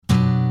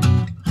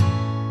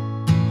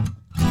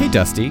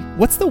Dusty,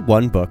 what's the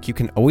one book you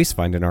can always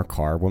find in our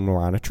car when we're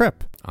on a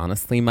trip?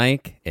 Honestly,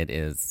 Mike, it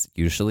is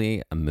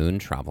usually a Moon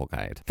travel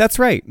guide. That's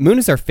right. Moon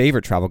is our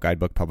favorite travel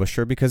guidebook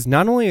publisher because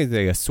not only are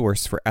they a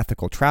source for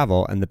ethical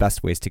travel and the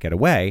best ways to get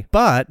away,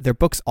 but their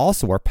books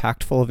also are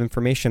packed full of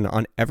information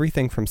on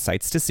everything from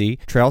sights to see,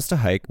 trails to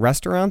hike,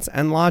 restaurants,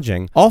 and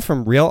lodging, all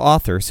from real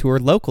authors who are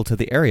local to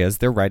the areas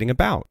they're writing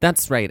about.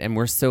 That's right, and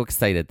we're so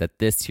excited that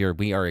this year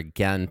we are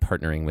again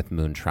partnering with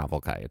Moon Travel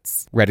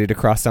Guides. Ready to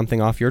cross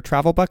something off your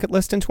travel bucket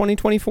list in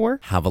 2024?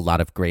 Have a lot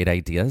of great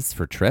ideas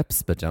for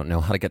trips, but don't know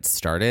how to get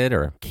started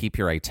or keep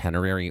your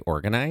itinerary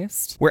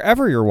organized?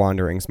 Wherever your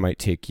wanderings might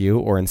take you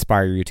or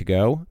inspire you to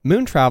go,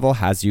 Moon Travel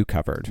has you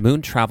covered.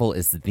 Moon Travel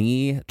is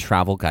the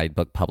travel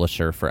guidebook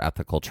publisher for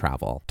ethical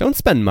travel. Don't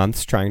spend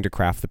months trying to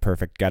craft the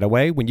perfect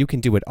getaway when you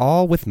can do it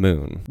all with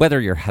Moon. Whether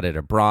you're headed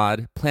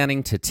abroad,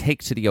 planning to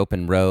take to the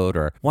open road,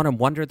 or want to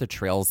wander the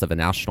trails of a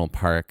national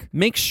park,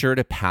 make sure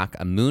to pack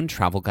a Moon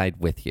travel guide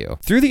with you.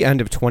 Through the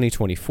end of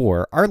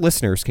 2024, our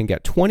listeners can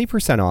get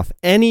 20% off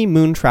any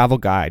Moon travel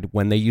guide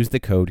when they use the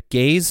code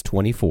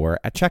GAZE24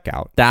 at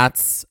checkout.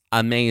 That's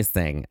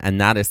amazing. And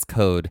that is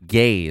code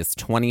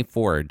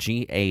GAZE24,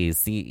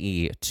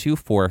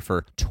 GAZE24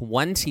 for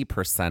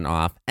 20%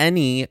 off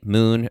any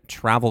Moon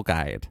travel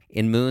guide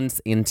in Moon's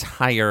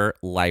entire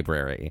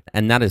library.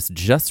 And that is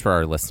just for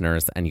our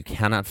listeners, and you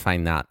cannot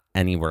find that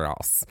anywhere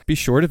else. Be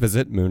sure to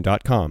visit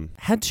moon.com.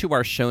 Head to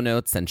our show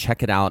notes and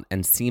check it out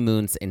and see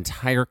Moon's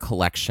entire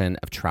collection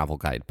of travel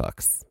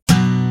guidebooks.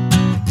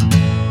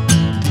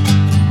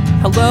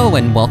 Hello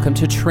and welcome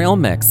to Trail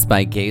Mix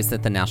by Gaze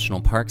at the National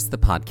Parks, the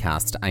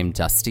podcast. I'm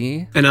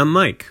Dusty. And I'm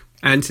Mike.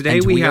 And today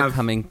we have...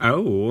 coming...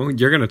 Oh,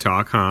 you're going to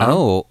talk, huh?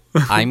 Oh,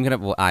 I'm going to...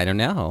 Well, I don't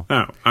know.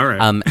 Oh, all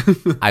right.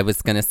 I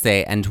was going to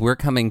say, and we're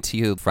coming to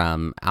you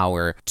from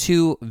our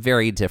two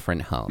very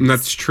different homes.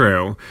 That's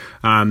true.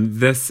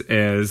 This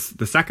is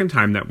the second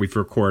time that we've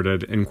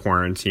recorded in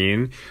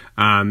quarantine.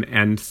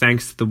 And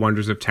thanks to the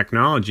wonders of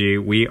technology,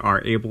 we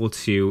are able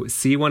to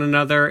see one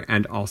another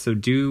and also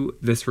do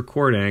this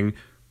recording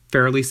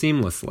fairly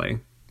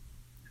seamlessly.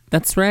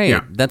 That's right.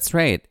 Yeah. That's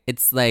right.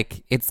 It's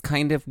like, it's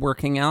kind of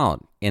working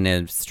out in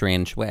a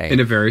strange way.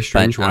 In a very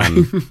strange way.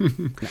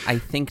 I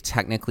think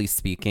technically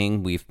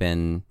speaking, we've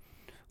been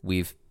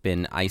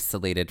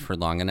isolated for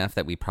long enough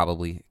that we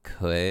probably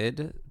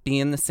could be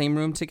in the same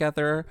room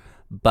together.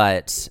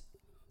 But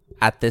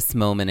at this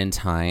moment in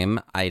time,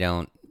 I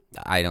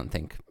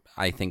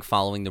think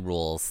following the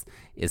rules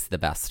is the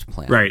best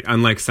plan. Right.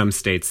 Unlike some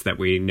states that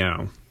we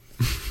know.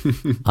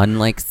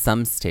 Unlike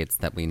some states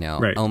that we know.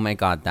 Right. Oh my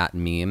God, that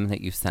meme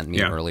that you sent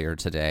me earlier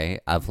today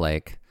of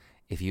like,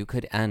 if you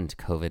could end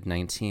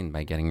COVID-19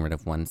 by getting rid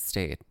of one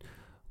state,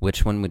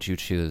 which one would you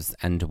choose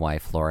and why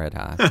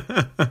Florida?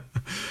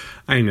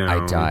 I know.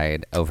 I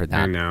died over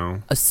that. I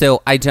know.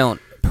 So I don't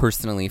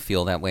personally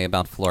feel that way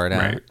about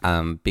Florida,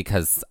 right.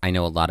 Because I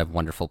know a lot of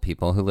wonderful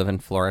people who live in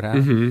Florida.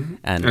 Mm-hmm.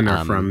 And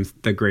are from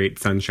the great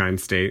Sunshine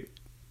State.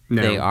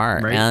 No, they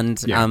are. Right? And,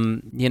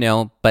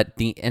 but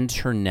the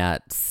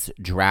internet's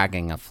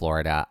dragging of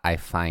Florida, I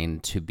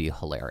find to be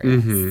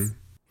hilarious. Mm-hmm.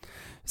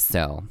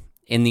 So,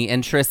 in the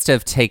interest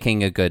of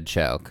taking a good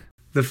joke.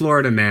 The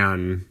Florida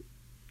man,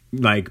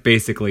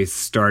 basically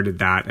started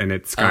that, and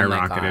it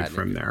skyrocketed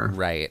from there.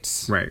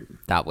 Right. Right.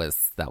 That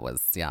was,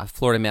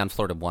 Florida man,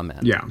 Florida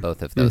woman. Yeah.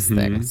 Both of those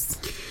things.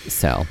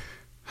 So.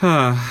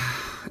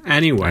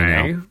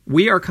 Anyway,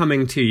 we are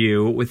coming to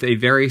you with a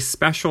very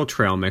special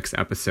Trail Mix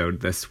episode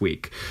this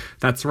week.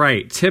 That's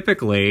right.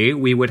 Typically,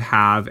 we would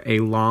have a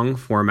long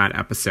format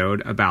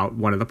episode about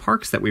one of the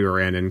parks that we were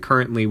in, and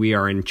currently we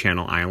are in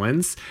Channel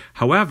Islands.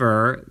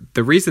 However,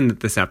 the reason that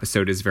this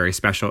episode is very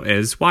special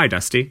is why,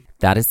 Dusty?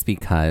 That is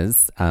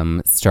because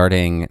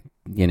starting,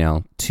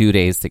 2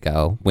 days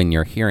ago, when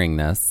you're hearing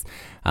this,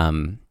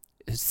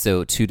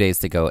 so 2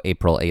 days ago,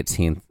 April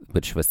 18th,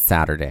 which was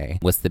Saturday,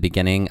 was the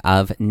beginning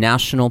of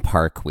National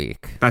Park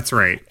Week. That's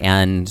right.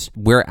 And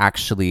we're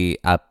actually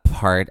a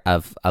part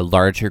of a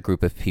larger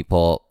group of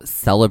people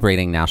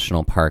celebrating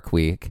National Park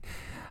Week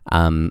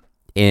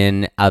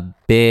in a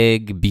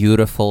big,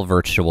 beautiful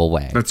virtual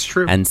way. That's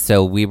true. And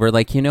so we were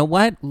like, you know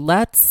what?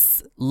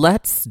 Let's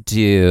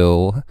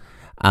do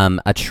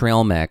a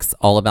trail mix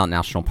all about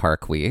National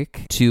Park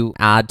Week to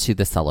add to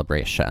the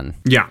celebration.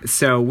 Yeah,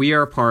 so we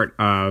are part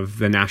of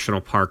the National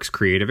Parks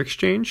Creative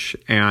Exchange,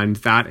 and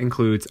that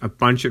includes a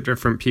bunch of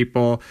different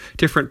people,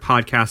 different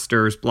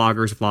podcasters,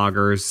 bloggers,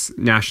 vloggers,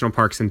 national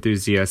parks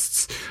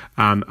enthusiasts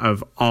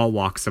of all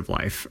walks of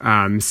life.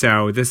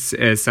 So this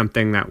is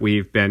something that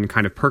we've been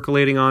kind of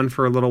percolating on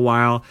for a little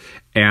while,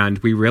 and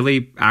we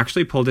really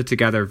actually pulled it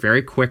together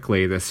very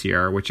quickly this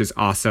year, which is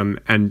awesome.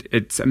 And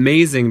it's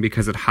amazing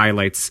because it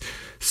highlights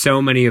so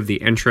many of the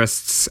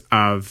interests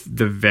of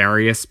the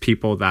various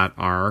people that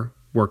are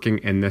working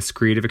in this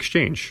creative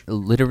exchange.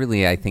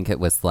 Literally, I think it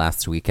was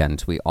last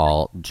weekend, we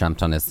all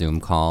jumped on a Zoom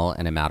call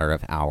in a matter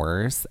of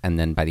hours. And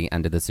then by the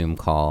end of the Zoom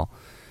call,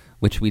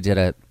 which we did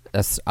a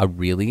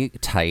really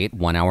tight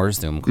 1 hour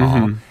Zoom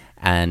call,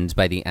 And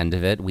by the end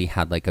of it, we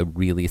had like a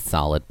really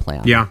solid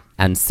plan. Yeah.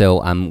 And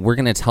so we're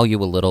going to tell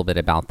you a little bit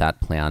about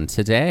that plan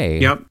today.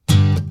 Yep.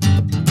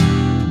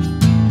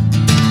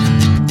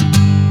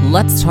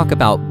 Let's talk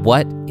about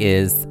what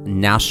is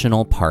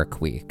National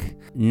Park Week.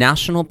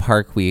 National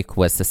Park Week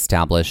was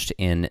established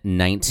in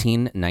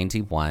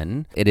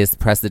 1991. It is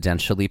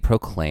presidentially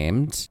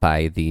proclaimed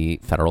by the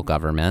federal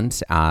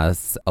government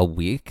as a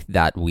week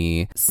that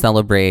we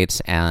celebrate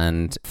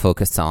and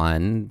focus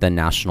on the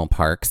national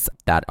parks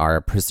that are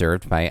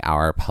preserved by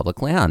our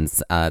public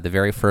lands. The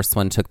very first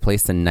one took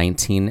place in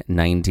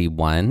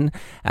 1991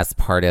 as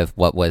part of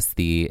what was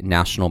the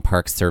National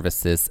Park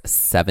Service's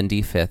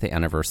 75th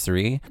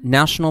anniversary.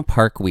 National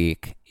Park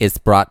Week is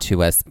brought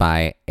to us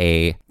by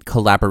a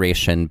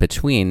collaboration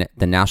between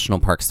the National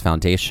Parks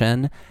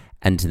Foundation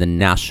and the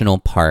National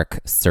Park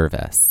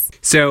Service.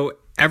 So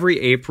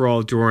every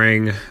April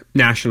during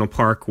National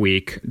Park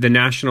Week, the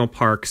National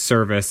Park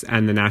Service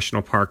and the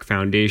National Park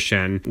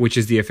Foundation, which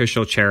is the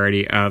official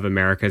charity of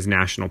America's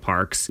national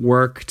parks,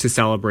 work to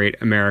celebrate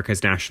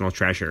America's national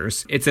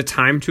treasures. It's a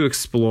time to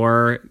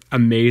explore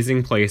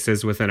amazing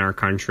places within our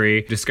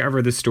country,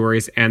 discover the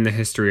stories and the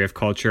history of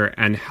culture,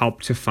 and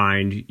help to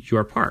find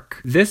your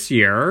park. This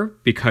year,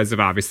 because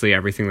of obviously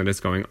everything that is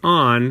going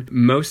on,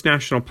 most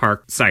national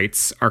park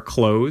sites are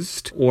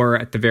closed, or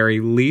at the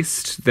very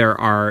least, there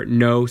are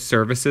no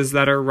services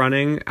that are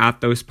running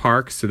at those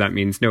parks. So that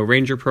means no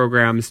ranger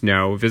programs,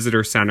 no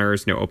visitor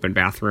centers, no open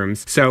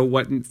bathrooms. So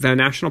what the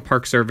National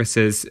Park Service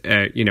is,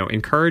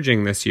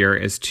 encouraging this year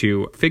is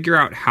to figure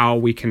out how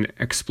we can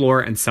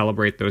explore and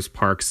celebrate those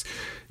parks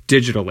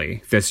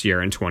digitally this year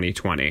in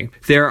 2020.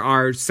 There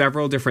are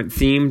several different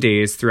theme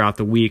days throughout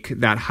the week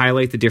that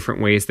highlight the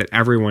different ways that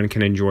everyone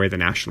can enjoy the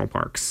national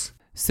parks.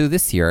 So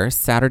this year,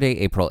 Saturday,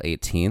 April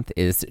 18th,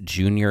 is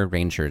Junior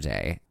Ranger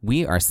Day.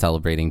 We are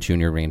celebrating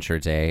Junior Ranger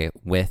Day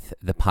with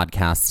the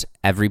podcast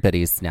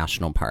Everybody's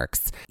National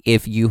Parks.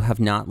 If you have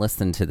not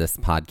listened to this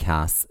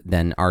podcast,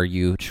 then are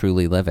you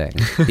truly living?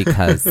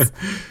 Because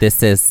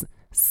this is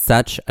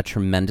such a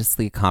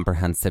tremendously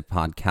comprehensive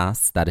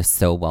podcast that is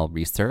so well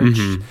researched.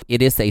 Mm-hmm.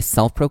 It is a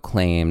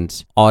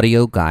self-proclaimed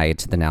audio guide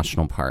to the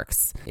national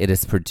parks. It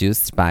is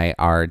produced by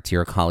our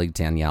dear colleague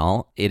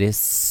Danielle. It is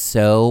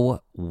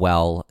so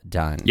well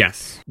done.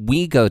 Yes.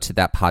 We go to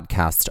that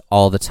podcast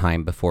all the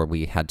time before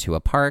we head to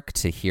a park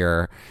to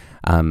hear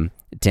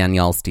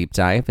Danielle's deep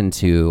dive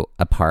into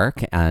a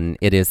park, and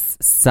it is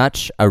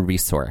such a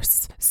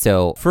resource.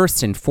 So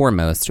first and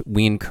foremost,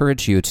 we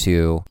encourage you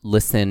to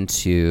listen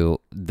to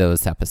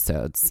those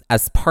episodes.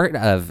 As part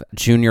of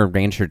Junior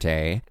Ranger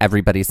Day,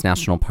 Everybody's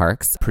National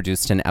Parks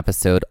produced an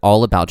episode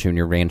all about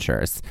junior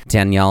rangers.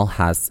 Danielle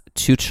has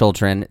 2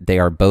 children. They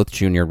are both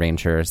junior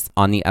rangers.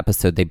 On the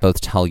episode, they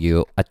both tell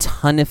you a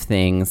ton of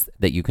things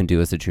that you can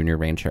do as a junior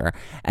ranger.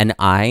 And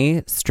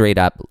I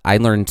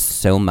learned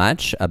so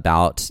much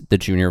about the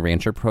junior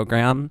ranger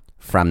program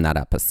from that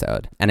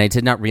episode. And I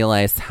did not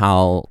realize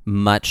how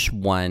much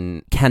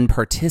one can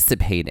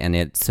participate in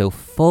it so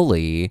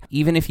fully,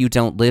 even if you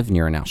don't live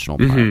near a national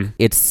park. Mm-hmm.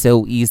 It's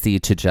so easy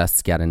to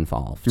just get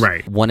involved.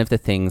 Right. One of the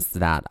things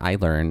that I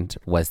learned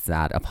was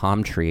that a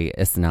palm tree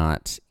is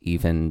not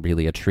even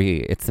really a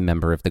tree. It's a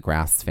member of the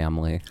grass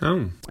family.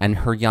 Oh. And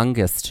her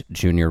youngest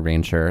junior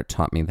ranger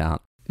taught me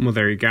that. Well,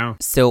 there you go.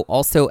 So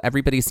also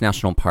Everybody's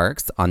National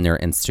Parks on their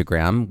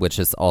Instagram, which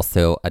is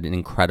also an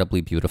incredibly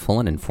beautiful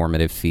and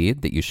informative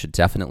feed that you should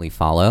definitely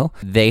follow.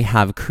 They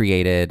have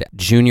created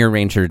Junior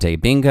Ranger Day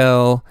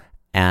Bingo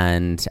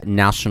and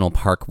National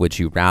Park Would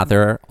You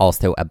Rather,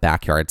 also a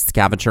backyard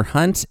scavenger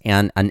hunt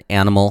and an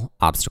animal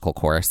obstacle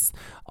course.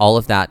 All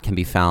of that can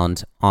be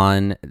found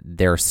on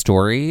their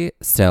story.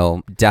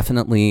 So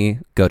definitely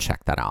go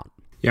check that out.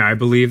 Yeah, I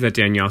believe that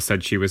Danielle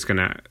said she was going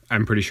to,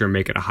 I'm pretty sure,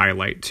 make it a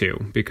highlight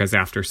too, because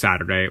after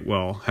Saturday it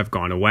will have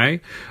gone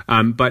away.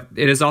 But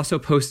it is also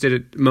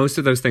posted, most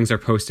of those things are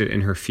posted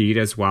in her feed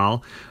as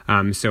well.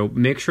 So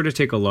make sure to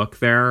take a look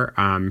there.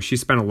 She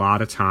spent a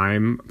lot of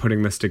time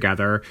putting this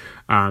together.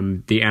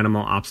 The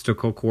animal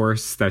obstacle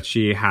course that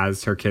she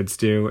has her kids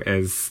do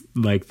is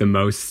like the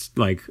most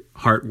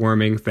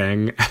heartwarming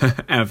thing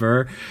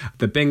ever.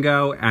 The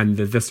bingo and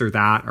the this or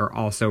that are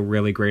also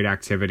really great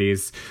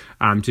activities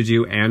to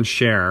do and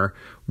share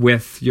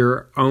with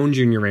your own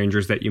junior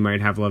rangers that you might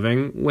have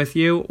living with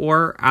you,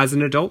 or as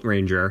an adult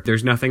ranger.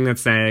 There's nothing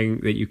that's saying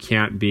that you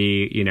can't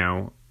be,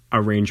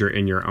 a ranger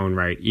in your own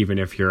right, even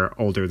if you're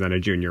older than a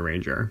junior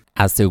ranger.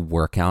 As a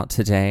workout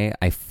today,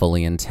 I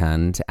fully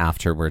intend,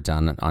 after we're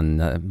done on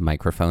the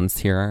microphones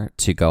here,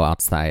 to go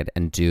outside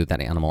and do that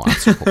animal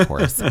obstacle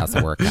course as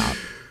a workout.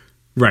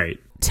 Right.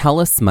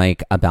 Tell us,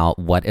 Mike, about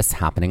what is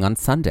happening on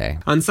Sunday.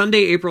 On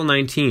Sunday, April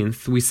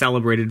 19th, we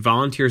celebrated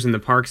Volunteers in the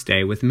Parks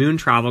Day with Moon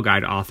Travel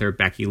Guide author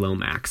Becky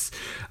Lomax.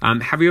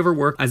 Have you ever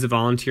worked as a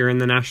volunteer in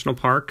the national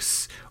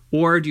parks?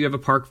 Or do you have a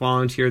park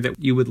volunteer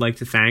that you would like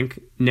to thank?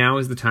 Now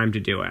is the time to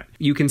do it.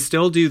 You can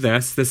still do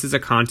this. This is a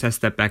contest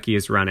that Becky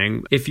is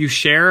running. If you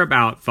share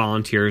about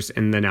volunteers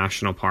in the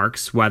national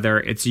parks, whether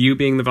it's you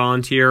being the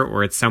volunteer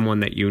or it's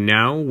someone that you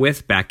know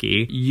with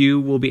Becky, you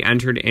will be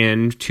entered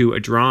into a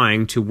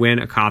drawing to win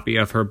a copy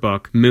of her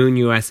book, Moon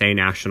USA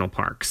National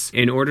Parks.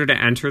 In order to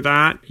enter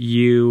that,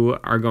 you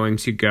are going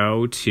to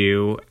go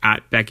to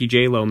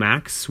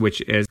 @BeckyJLomax,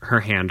 which is her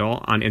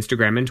handle on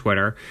Instagram and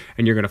Twitter,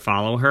 and you're going to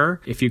follow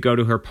her. If you go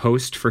to her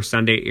post for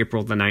Sunday,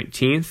 April the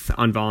 19th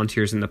on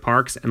volunteers in the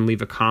parks and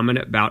leave a comment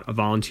about a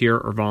volunteer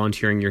or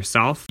volunteering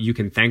yourself, you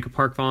can thank a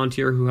park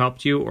volunteer who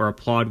helped you or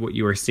applaud what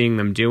you are seeing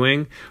them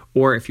doing.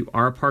 Or if you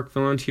are a park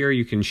volunteer,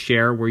 you can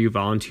share where you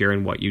volunteer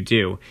and what you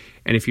do.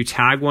 And if you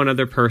tag one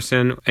other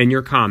person in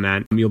your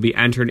comment, you'll be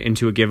entered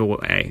into a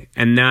giveaway.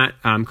 And that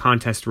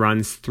contest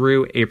runs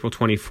through April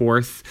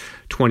 24th,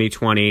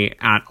 2020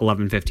 at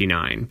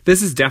 11:59.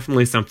 This is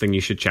definitely something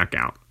you should check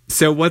out.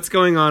 So what's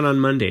going on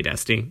Monday,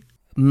 Dusty?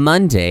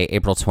 Monday,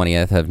 April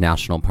 20th of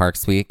National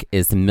Parks Week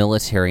is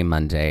Military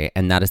Monday,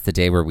 and that is the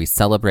day where we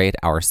celebrate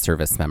our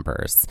service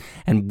members.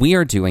 And we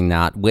are doing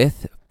that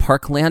with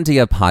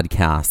Parklandia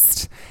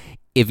Podcast.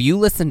 If you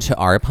listen to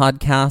our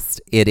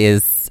podcast, it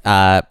is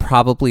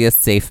probably a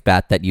safe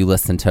bet that you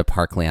listen to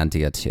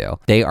Parklandia too.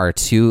 They are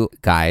two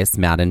guys,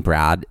 Matt and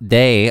Brad.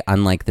 They,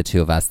 unlike the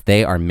two of us,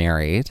 they are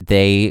married.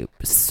 They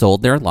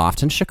sold their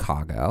loft in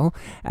Chicago,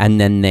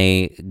 and then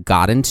they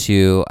got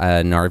into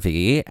an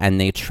RV, and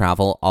they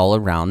travel all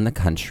around the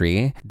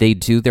country. They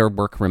do their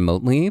work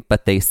remotely,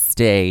 but they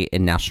stay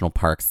in national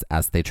parks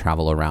as they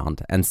travel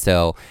around. And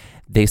so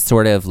they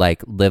sort of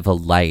like live a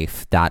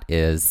life that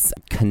is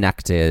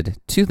connected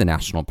to the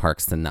national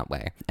parks in that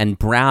way. And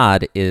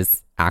Brad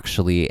is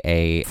actually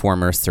a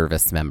former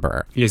service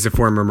member. He's a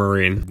former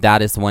Marine.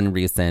 That is one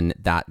reason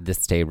that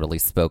this day really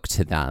spoke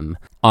to them.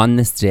 On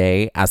this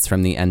day, as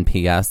from the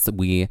NPS,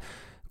 we,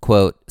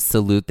 quote,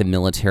 salute the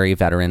military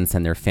veterans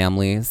and their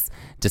families,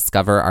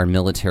 discover our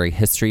military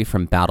history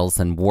from battles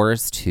and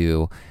wars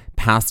to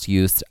past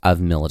use of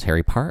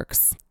military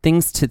parks.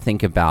 Things to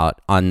think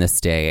about on this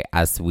day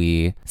as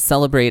we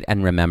celebrate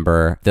and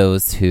remember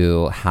those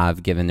who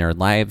have given their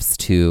lives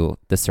to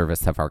the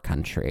service of our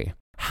country.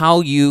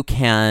 How you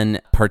can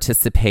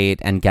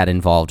participate and get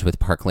involved with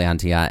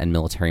Parklandia and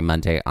Military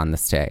Monday on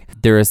this day.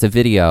 There is a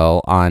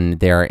video on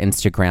their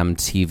Instagram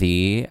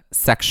TV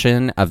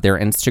section of their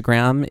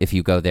Instagram, if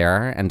you go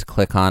there and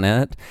click on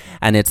it,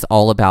 and it's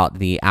all about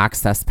the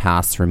access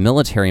pass for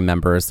military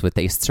members with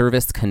a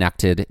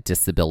service-connected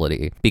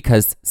disability,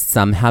 because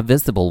some have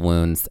visible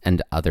wounds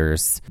and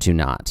others do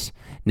not.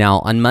 Now,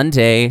 on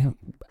Monday,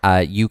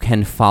 you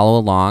can follow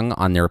along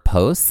on their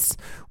posts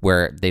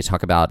where they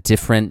talk about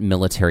different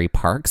military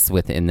parks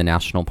within the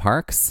national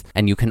parks.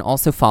 And you can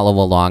also follow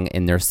along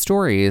in their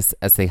stories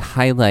as they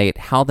highlight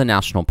how the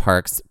national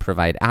parks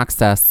provide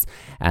access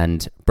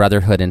and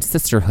brotherhood and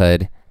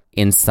sisterhood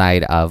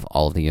inside of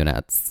all of the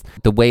units.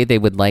 The way they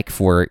would like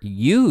for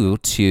you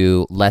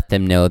to let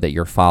them know that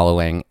you're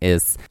following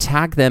is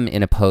tag them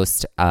in a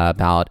post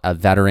about a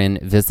veteran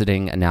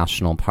visiting a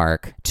national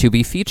park to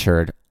be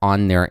featured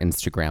on their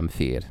Instagram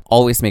feed.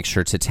 Always make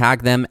sure to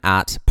tag them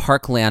at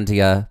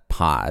Parklandia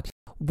Pod.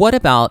 What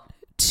about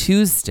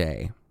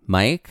Tuesday,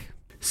 Mike?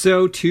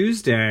 So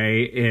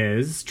Tuesday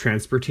is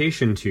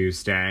Transportation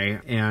Tuesday,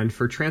 and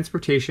for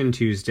Transportation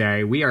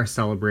Tuesday, we are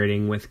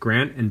celebrating with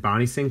Grant and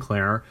Bonnie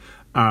Sinclair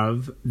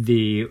of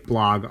the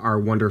blog Our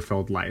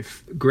Wonder-Filled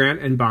Life.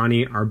 Grant and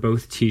Bonnie are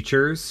both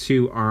teachers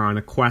who are on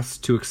a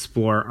quest to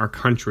explore our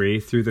country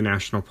through the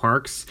national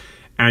parks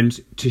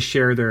and to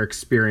share their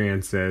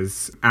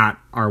experiences at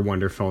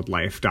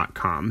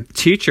ourwonderfilledlife.com.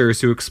 Teachers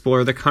who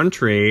explore the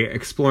country,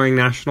 exploring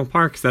national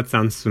parks. That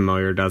sounds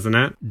familiar, doesn't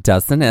it?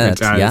 Doesn't it? It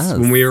does. Yes.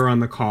 When we were on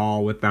the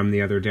call with them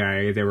the other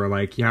day, they were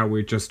like, yeah,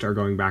 we just are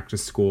going back to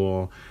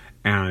school.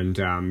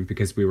 And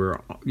because we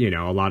were,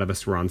 a lot of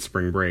us were on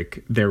spring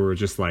break, there were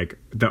just like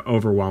the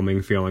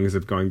overwhelming feelings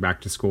of going back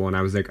to school. And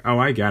I was like, oh,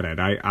 I get it.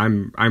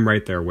 I'm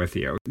right there with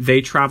you.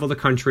 They travel the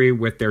country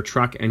with their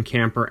truck and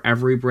camper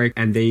every break,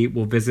 and they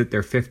will visit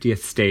their 50th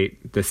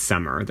state this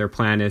summer. Their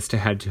plan is to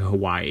head to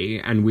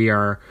Hawaii. And we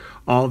are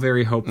all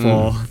very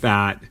hopeful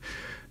that,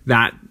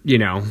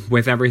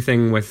 with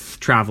everything with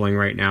traveling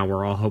right now,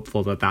 we're all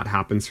hopeful that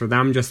happens for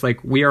them. Just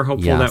like we are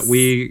hopeful that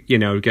we,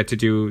 get to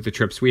do the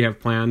trips we have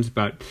planned.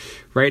 But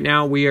right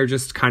now we are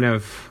just kind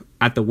of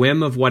at the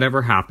whim of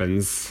whatever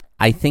happens.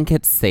 I think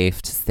it's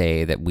safe to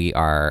say that we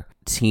are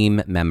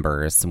team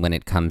members when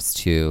it comes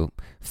to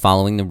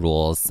following the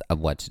rules of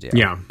what to do.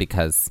 Yeah.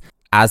 Because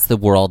as the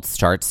world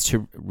starts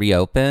to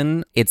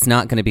reopen, it's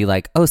not going to be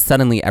like, oh,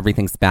 suddenly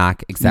everything's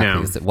back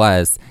exactly as it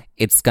was.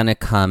 it's going to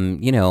come,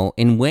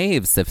 in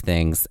waves of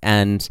things.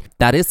 And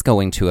that is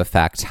going to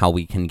affect how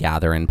we can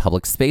gather in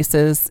public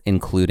spaces,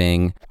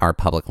 including our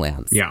public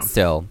lands. Yeah.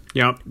 So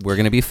Yep. we're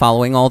going to be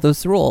following all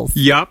those rules.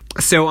 Yep.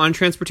 So on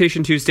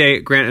Transportation Tuesday,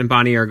 Grant and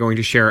Bonnie are going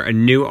to share a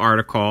new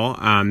article.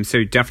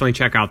 So definitely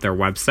check out their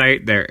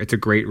website. It's a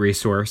great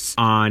resource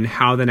on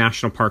how the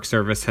National Park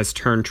Service has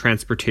turned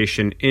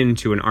transportation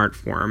into an art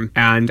form.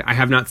 And I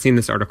have not seen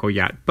this article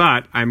yet,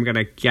 but I'm going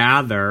to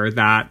gather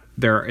that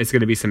there is going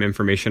to be some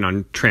information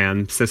on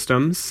tram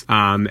systems,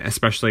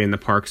 especially in the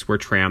parks where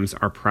trams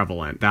are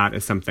prevalent. That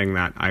is something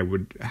that I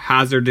would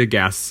hazard to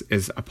guess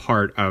is a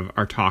part of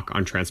our talk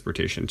on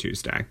Transportation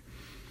Tuesday.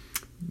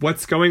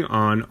 What's going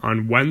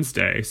on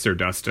Wednesday, Sir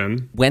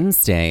Dustin?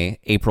 Wednesday,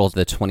 April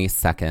the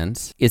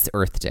 22nd, is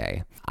Earth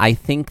Day. I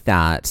think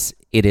that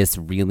it is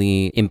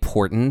really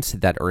important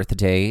that Earth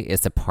Day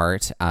is a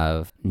part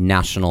of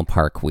National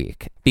Park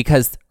Week,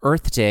 because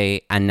Earth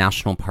Day and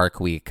National Park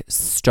Week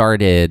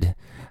started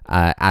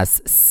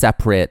as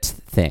separate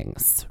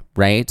things,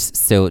 right?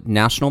 So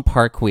National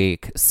Park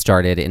Week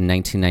started in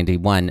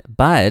 1991,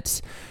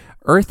 but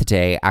Earth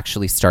Day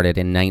actually started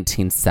in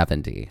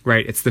 1970.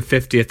 Right. It's the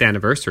 50th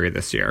anniversary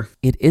this year.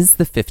 It is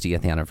the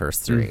 50th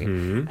anniversary.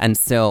 Mm-hmm. And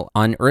so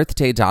on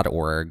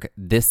earthday.org,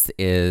 this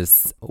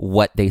is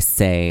what they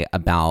say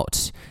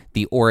about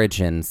the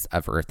origins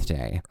of Earth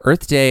Day.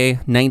 Earth Day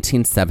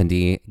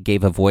 1970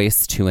 gave a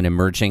voice to an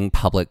emerging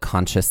public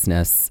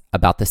consciousness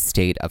about the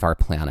state of our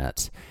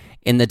planet.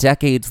 In the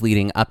decades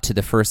leading up to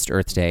the first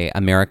Earth Day,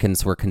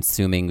 Americans were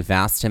consuming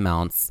vast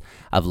amounts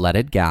of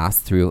leaded gas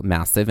through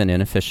massive and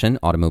inefficient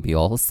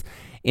automobiles.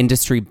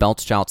 Industry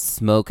belched out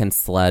smoke and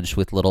sludge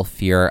with little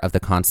fear of the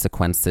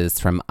consequences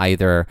from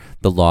either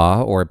the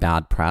law or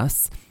bad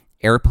press.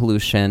 Air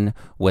pollution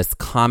was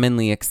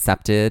commonly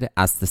accepted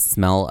as the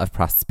smell of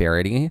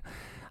prosperity.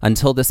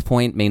 Until this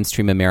point,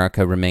 mainstream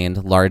America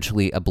remained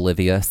largely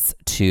oblivious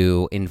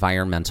to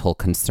environmental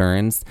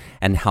concerns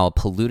and how a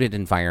polluted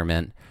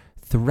environment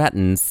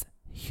threatens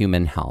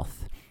human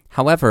health.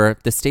 However,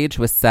 the stage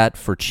was set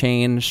for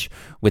change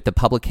with the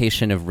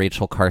publication of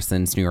Rachel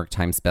Carson's New York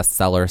Times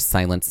bestseller,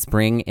 Silent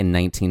Spring, in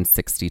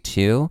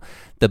 1962.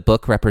 The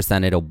book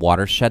represented a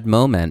watershed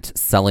moment,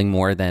 selling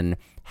more than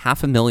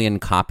 500,000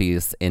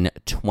 copies in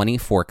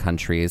 24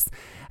 countries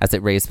as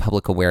it raised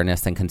public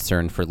awareness and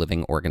concern for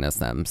living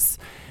organisms,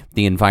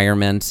 the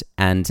environment,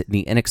 and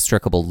the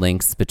inextricable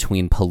links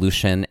between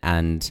pollution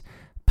and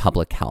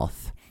public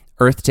health.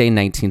 Earth Day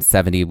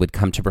 1970 would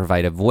come to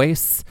provide a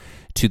voice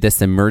to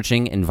this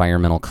emerging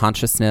environmental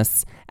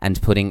consciousness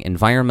and putting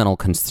environmental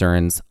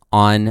concerns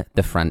on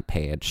the front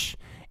page.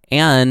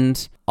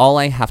 And all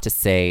I have to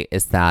say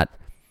is that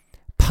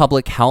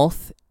public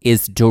health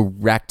is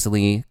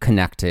directly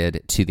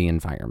connected to the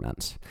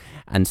environment.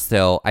 And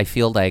so I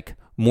feel like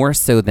more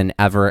so than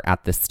ever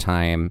at this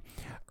time,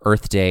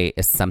 Earth Day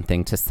is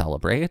something to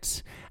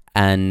celebrate.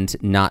 And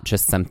not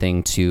just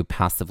something to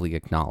passively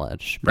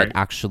acknowledge, but Right.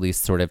 actually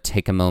sort of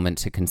take a moment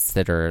to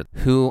consider,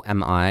 who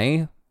am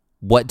I?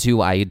 What do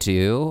I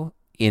do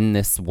in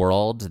this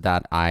world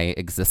that I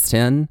exist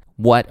in?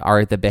 What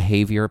are the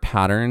behavior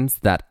patterns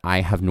that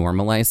I have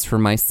normalized for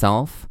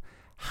myself?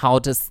 How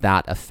does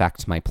that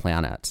affect my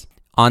planet?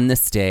 On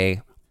this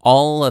day,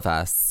 all of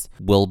us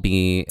will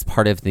be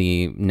part of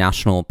the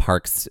National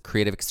Parks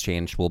Creative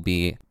Exchange, will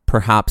be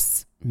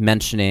perhaps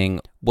mentioning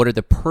what are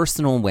the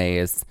personal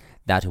ways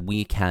that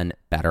we can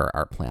better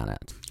our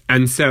planet.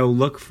 And so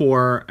look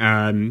for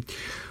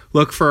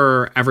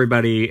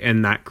everybody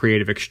in that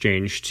creative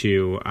exchange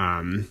to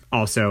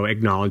also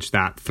acknowledge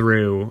that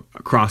through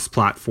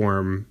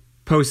cross-platform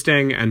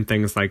posting and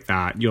things like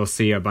that. You'll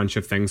see a bunch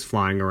of things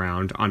flying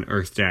around on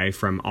Earth Day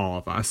from all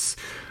of us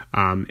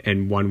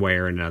in one way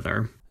or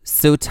another.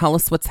 So tell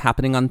us what's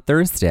happening on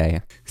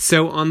Thursday.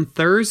 So on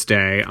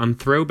Thursday, on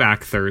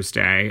Throwback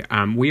Thursday,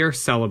 we are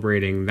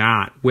celebrating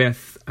that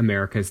with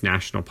America's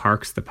National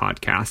Parks, the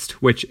podcast,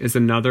 which is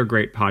another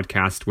great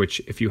podcast, which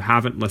if you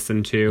haven't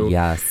listened to,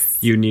 Yes.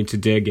 you need to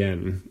dig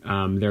in.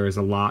 There is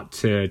a lot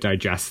to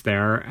digest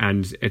there,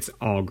 and it's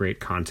all great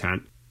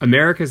content.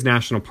 America's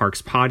National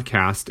Parks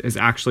podcast is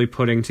actually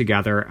putting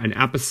together an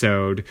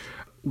episode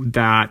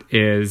that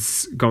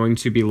is going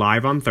to be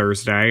live on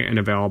Thursday and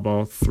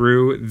available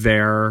through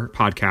their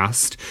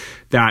podcast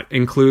that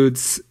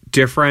includes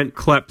different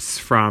clips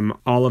from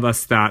all of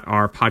us that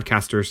are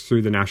podcasters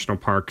through the National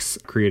Parks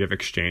Creative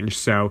Exchange.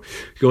 So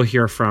you'll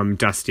hear from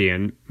Dusty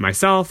and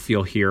myself,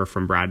 you'll hear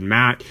from Brad and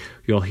Matt,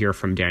 you'll hear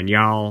from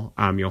Danielle,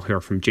 you'll hear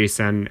from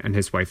Jason and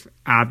his wife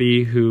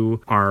Abby,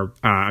 who are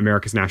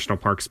America's National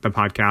Parks, the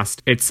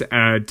podcast. It's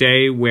a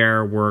day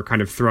where we're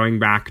kind of throwing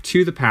back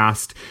to the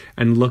past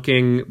and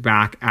looking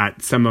back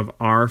at some of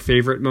our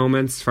favorite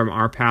moments from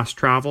our past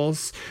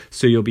travels.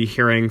 So you'll be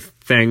hearing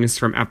things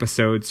from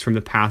episodes from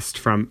the past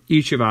from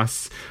each of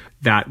us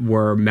that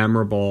were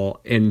memorable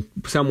in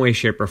some way,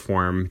 shape, or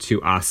form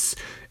to us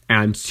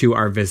and to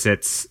our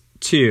visits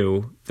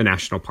to the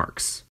national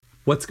parks.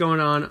 What's going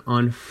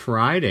on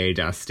Friday,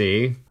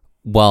 Dusty?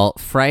 Well,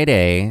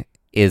 Friday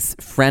is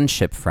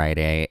Friendship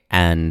Friday,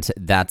 and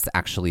that's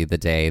actually the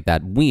day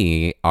that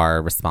we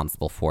are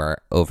responsible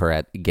for over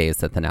at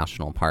Gays at the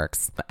National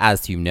Parks.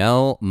 As you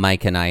know,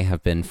 Mike and I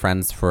have been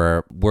friends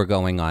we're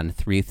going on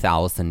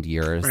 3,000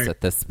 years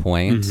at this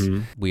point.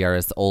 We are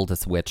as old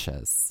as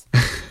witches.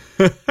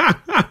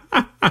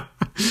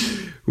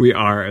 We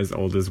are as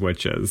old as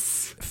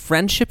witches.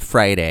 Friendship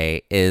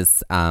Friday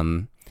is,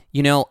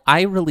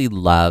 I really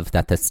love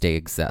that this day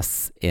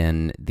exists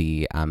in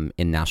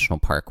in National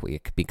Park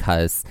Week,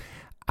 because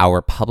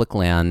our public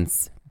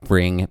lands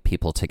bring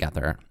people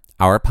together.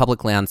 Our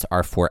public lands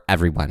are for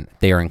everyone.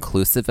 They are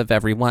inclusive of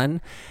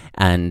everyone,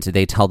 and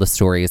they tell the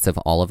stories of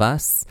all of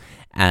us.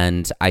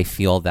 And I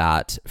feel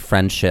that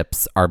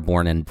friendships are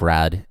born and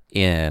bred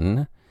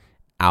in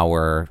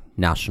our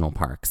national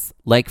parks.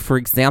 Like, for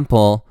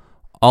example,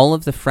 all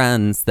of the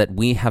friends that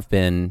we have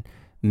been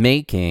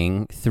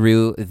making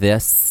through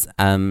this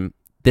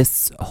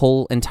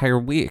whole entire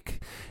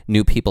week.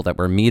 New people that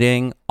we're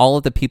meeting, all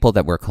of the people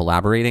that we're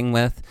collaborating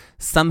with,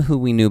 some who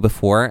we knew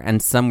before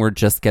and some we're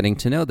just getting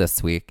to know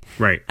this week.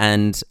 Right.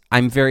 And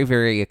I'm very,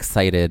 very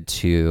excited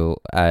to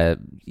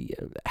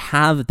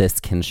have this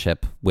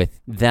kinship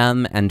with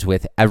them and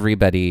with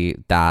everybody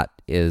that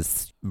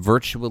is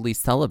virtually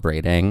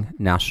celebrating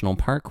National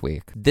Park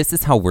Week. This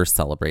is how we're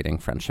celebrating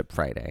Friendship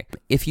Friday.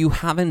 If you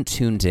haven't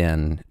tuned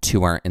in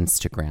to our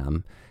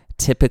Instagram,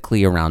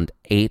 typically around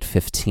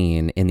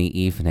 8:15 in the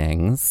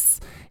evenings,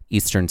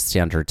 Eastern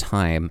Standard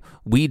Time,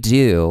 we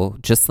do,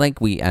 just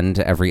like we end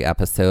every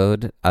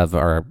episode of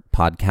our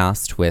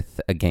podcast with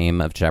a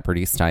game of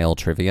Jeopardy-style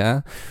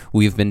trivia,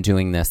 we've been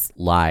doing this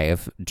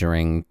live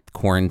during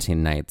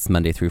quarantine nights,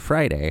 Monday through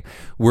Friday.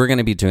 We're going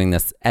to be doing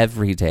this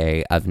every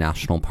day of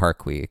National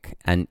Park Week,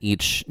 and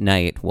each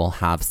night will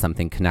have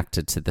something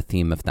connected to the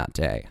theme of that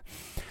day.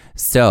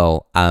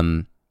 So,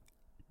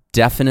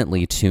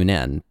 definitely tune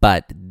in.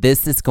 But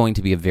this is going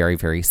to be a very,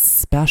 very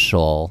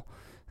special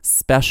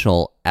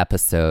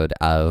episode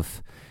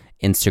of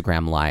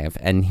Instagram Live.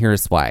 And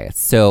here's why.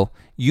 So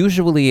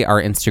usually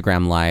our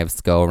Instagram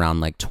Lives go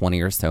around like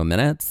 20 or so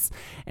minutes.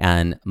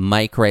 And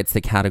Mike writes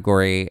a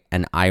category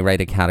and I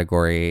write a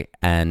category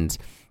and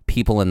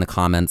people in the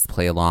comments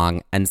play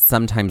along. And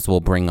sometimes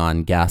we'll bring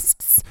on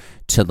guests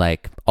to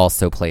like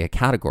also play a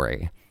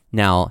category.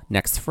 Now,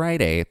 next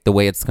Friday, the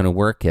way it's going to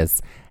work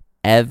is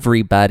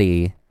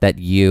everybody that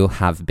you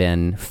have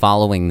been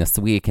following this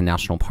week in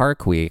National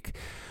Park Week,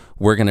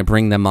 we're going to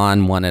bring them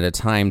on one at a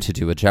time to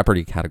do a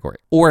Jeopardy category.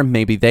 Or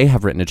maybe they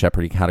have written a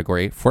Jeopardy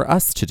category for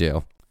us to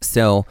do.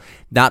 So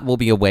that will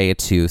be a way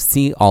to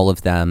see all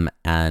of them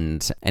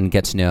and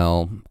get to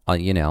know,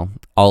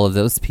 all of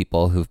those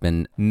people who've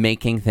been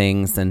making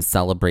things and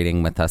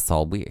celebrating with us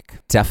all week.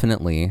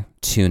 Definitely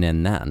tune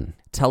in then.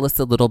 Tell us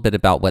a little bit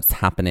about what's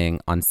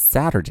happening on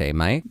Saturday,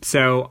 Mike.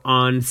 So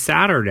on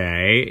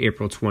Saturday,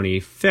 April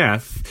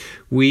 25th,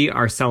 we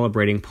are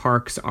celebrating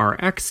Parks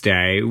RX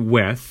Day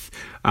with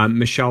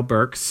Michelle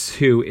Burks,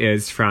 who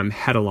is from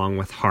Head Along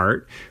with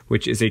Heart,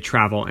 which is a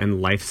travel and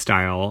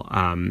lifestyle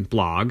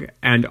blog,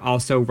 and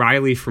also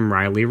Riley from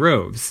Riley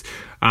Roves.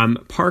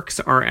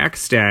 Parks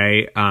RX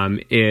Day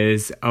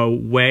is a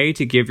way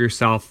to give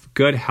yourself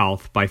good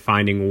health by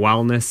finding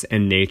wellness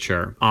and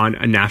nature on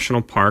a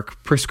national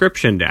park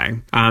prescription day.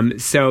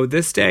 So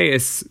this day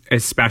is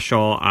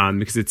special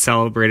because it's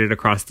celebrated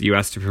across the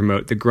U.S. to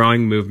promote the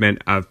growing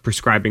movement of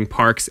prescribing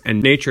parks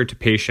and nature to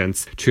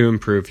patients to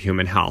improve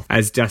human health.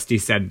 As Dusty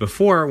said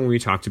before when we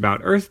talked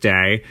about Earth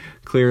Day,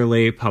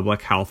 clearly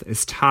public health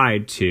is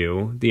tied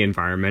to the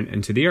environment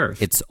and to the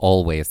earth. It's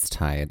always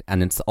tied,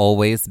 and it's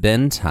always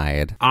been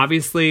tied.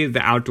 Obviously,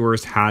 the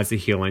outdoors has a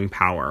healing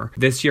power.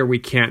 This year, we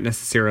can't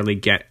necessarily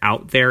get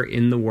out there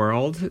in the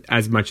world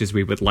as much as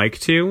we would like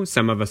to.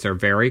 Some of us are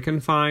very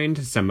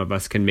confined. Some of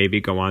us can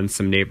maybe go on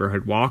some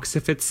neighborhood walks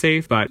if it's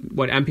safe. But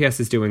what MPS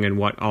is doing and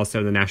what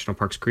also the National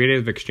Parks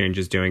Creative Exchange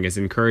is doing is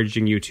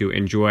encouraging you to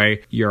enjoy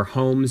your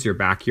homes, your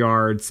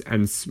backyards,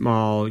 and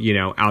small,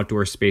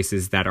 outdoor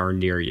spaces that are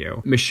near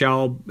you.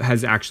 Michelle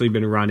has actually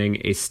been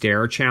running a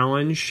stair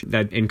challenge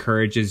that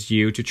encourages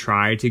you to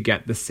try to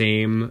get the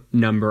same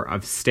number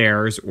of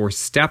stairs or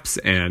steps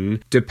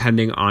in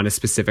depending on a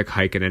specific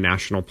hike in a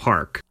national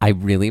park. I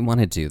really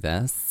want to do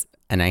this,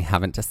 and I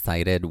haven't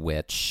decided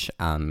which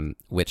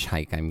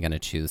hike I'm going to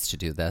choose to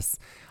do this.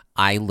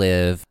 I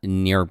live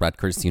near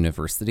Rutgers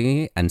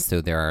University, and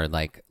so there are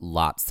like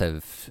lots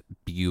of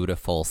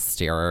beautiful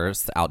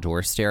stairs,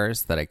 outdoor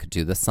stairs that I could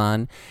do this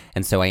on.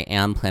 And so I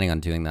am planning on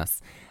doing this.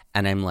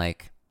 And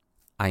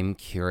I'm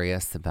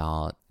curious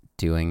about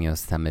doing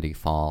Yosemite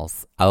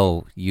Falls.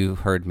 Oh, you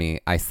heard me.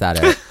 I said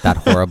it. That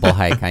horrible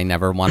hike I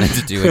never wanted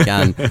to do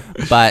again.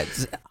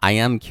 But I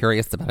am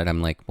curious about it.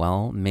 I'm like,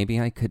 well, maybe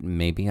I could.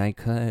 I'm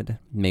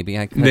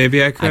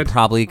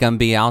probably going to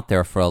be out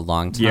there for a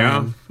long time.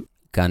 Yeah.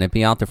 Gonna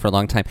be out there for a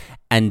long time.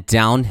 And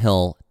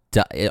downhill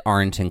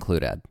aren't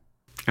included.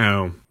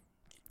 Oh.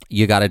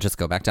 You got to just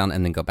go back down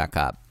and then go back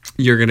up.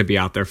 You're going to be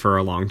out there for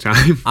a long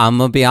time. I'm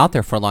going to be out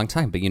there for a long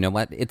time. But you know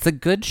what? It's a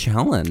good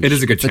challenge. It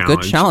is a good challenge. It's a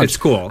good challenge. It's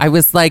cool. I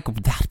was like,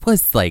 that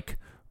was like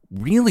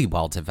really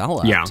well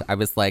developed. Yeah. I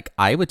was like,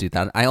 I would do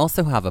that. I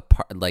also have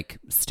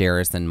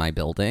stairs in my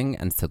building,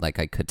 and so like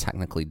I could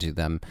technically do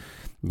them,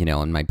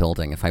 in my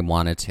building if I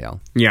wanted to.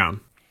 Yeah.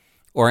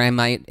 Or I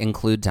might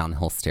include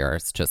downhill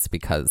stairs just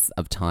because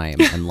of time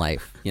and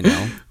life,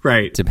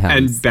 Right.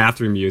 Depends. And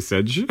bathroom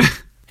usage.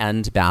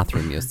 And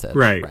bathroom usage.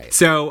 Right.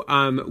 So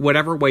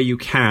whatever way you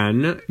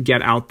can,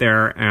 get out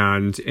there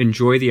and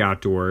enjoy the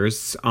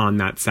outdoors on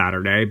that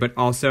Saturday, but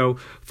also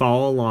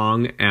follow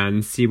along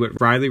and see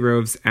what Riley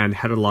Roves and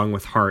Head Along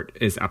with Heart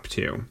is up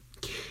to.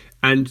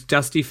 And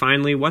Dusty,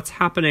 finally, what's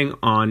happening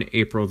on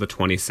April the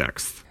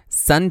 26th?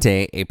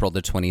 Sunday, April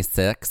the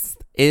 26th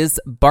is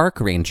Bark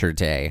Ranger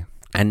Day.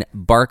 And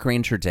Bark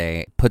Ranger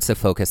Day puts a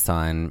focus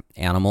on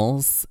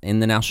animals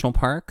in the national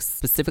parks.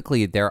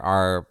 Specifically, there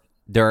are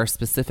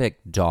specific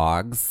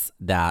dogs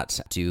that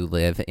do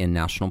live in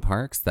national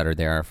parks that are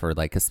there for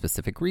like a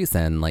specific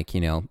reason. Like,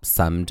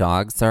 some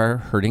dogs are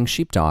herding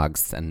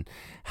sheepdogs and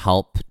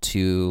help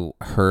to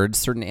herd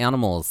certain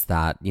animals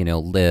that,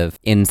 live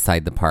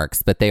inside the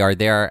parks. But they are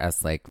there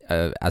as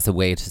as a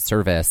way to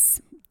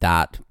service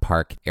that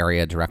park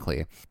area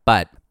directly.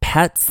 But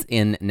pets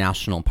in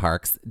national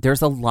parks,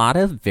 there's a lot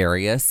of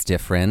various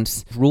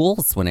different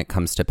rules when it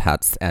comes to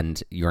pets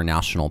and your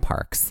national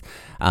parks.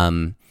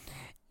 And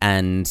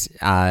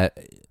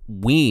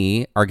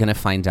we are going to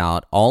find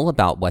out all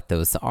about what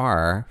those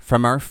are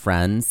from our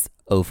friends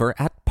over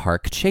at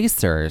Park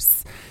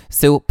Chasers.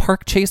 So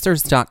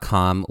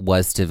parkchasers.com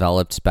was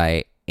developed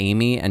by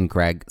Amy and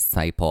Greg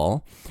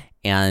Seipel.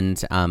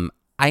 And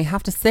I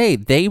have to say,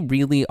 they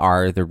really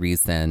are the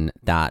reason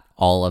that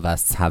all of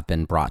us have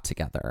been brought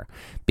together,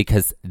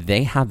 because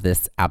they have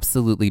this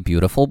absolutely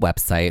beautiful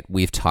website.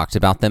 We've talked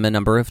about them a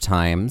number of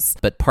times,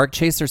 but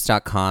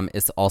parkchasers.com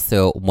is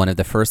also one of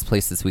the first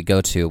places we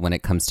go to when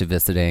it comes to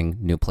visiting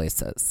new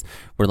places.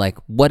 We're like,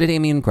 what did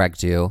Amy and Greg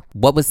do?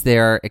 What was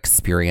their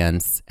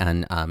experience?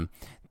 And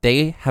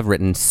they have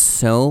written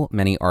so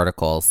many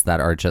articles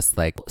that are just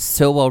like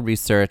so well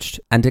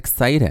researched and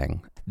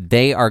exciting.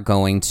 They are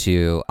going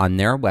to, on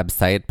their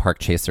website,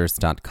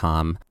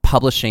 parkchasers.com,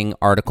 publishing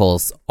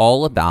articles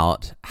all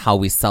about how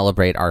we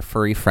celebrate our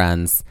furry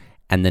friends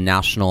and the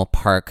National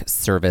Park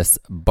Service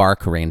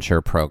Bark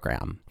Ranger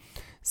program.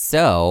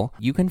 So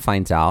you can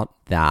find out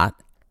that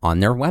on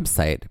their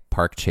website,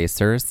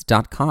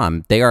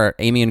 parkchasers.com.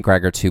 Amy and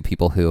Greg are two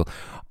people who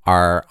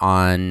are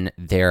on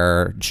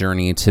their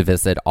journey to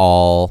visit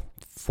all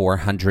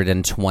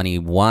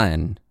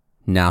 421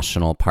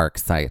 national park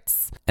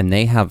sites, and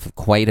they have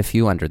quite a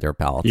few under their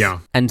belt. Yeah.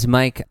 And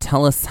Mike,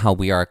 tell us how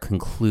we are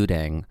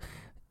concluding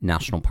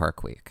National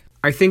Park Week.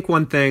 I think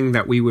one thing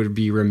that we would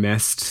be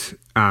remiss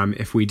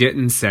if we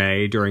didn't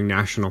say during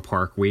National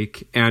Park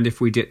Week, and if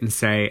we didn't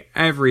say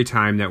every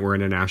time that we're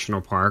in a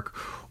national park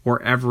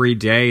or every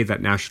day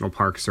that national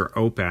parks are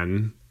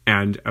open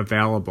and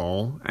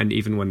available, and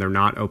even when they're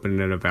not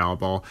open and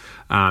available,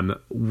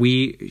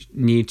 we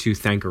need to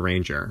thank a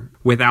ranger.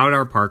 Without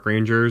our park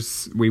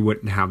rangers, we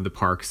wouldn't have the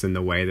parks in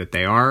the way that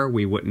they are.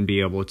 We wouldn't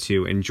be able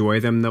to enjoy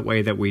them the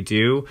way that we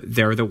do.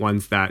 They're the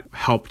ones that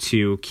help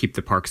to keep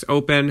the parks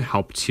open,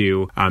 help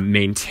to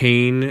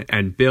maintain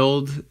and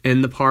build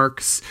in the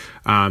parks,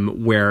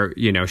 where,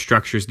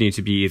 structures need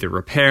to be either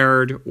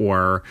repaired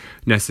or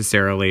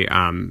necessarily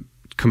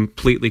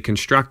completely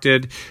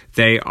constructed.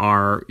 They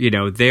are,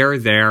 they're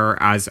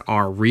there as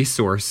our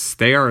resource.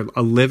 They are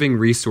a living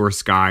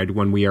resource guide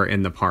when we are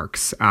in the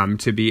parks,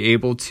 to be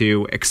able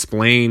to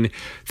explain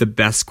the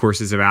best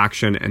courses of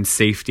action and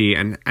safety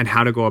and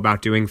how to go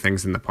about doing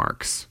things in the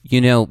parks.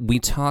 We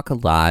talk a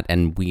lot,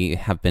 and we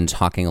have been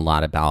talking a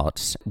lot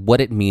about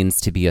what it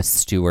means to be a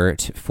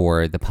steward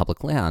for the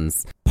public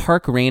lands.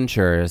 Park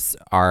rangers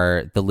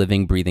are the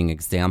living, breathing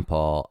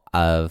example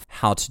of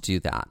how to do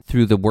that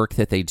through the work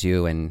that they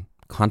do in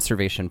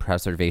conservation,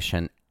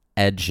 preservation,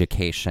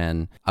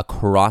 education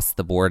across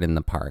the board in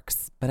the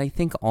parks. But I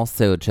think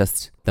also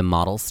just the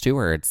model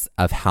stewards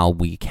of how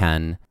we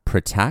can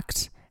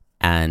protect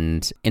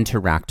and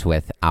interact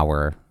with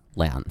our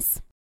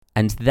lands.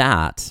 And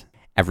that,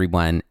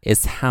 everyone,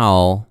 is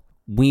how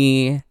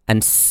we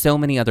and so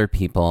many other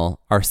people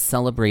are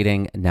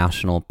celebrating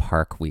National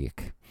Park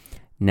Week.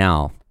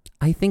 Now,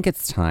 I think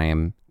it's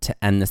time to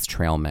end this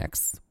trail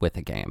mix with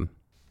a game.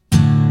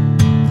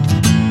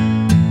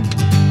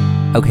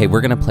 Okay,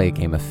 we're going to play a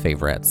game of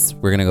favorites.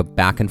 We're going to go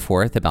back and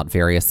forth about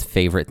various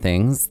favorite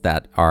things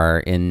that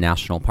are in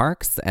national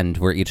parks, and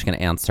we're each going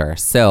to answer.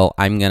 So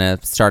I'm going to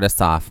start us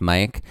off,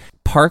 Mike.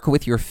 Park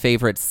with your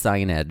favorite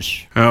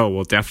signage. Oh,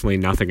 well, definitely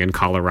nothing in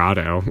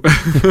Colorado.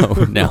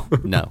 No.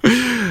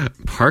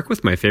 Park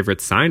with my favorite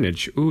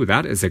signage. Ooh,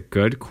 that is a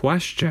good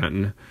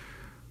question.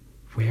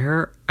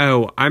 Where?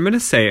 Oh, I'm going to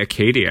say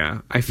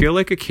Acadia. I feel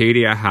like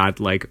Acadia had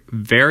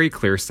very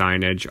clear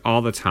signage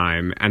all the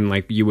time. And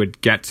you would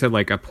get to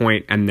a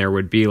point and there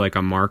would be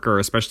a marker,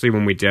 especially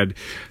when we did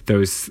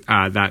those,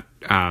 that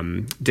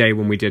day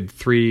when we did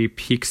 3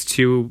 Peaks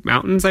 2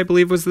 Mountains, I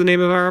believe was the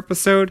name of our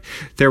episode.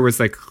 There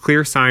was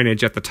clear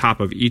signage at the top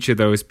of each of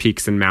those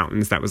peaks and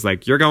mountains that was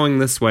you're going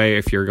this way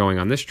if you're going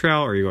on this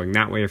trail, or you're going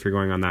that way if you're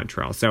going on that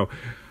trail. So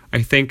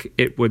I think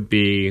it would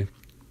be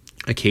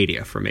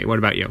Acadia for me. What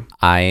about you?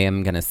 I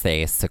am going to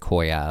say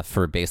Sequoia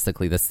for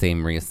basically the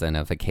same reason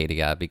of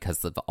Acadia,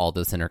 because of all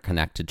those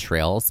interconnected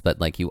trails, but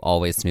like you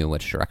always knew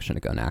which direction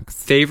to go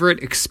next.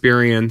 Favorite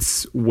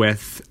experience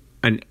with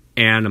an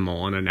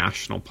animal in a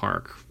national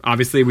park?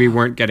 Obviously, we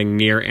weren't getting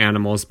near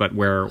animals, but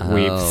where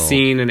we've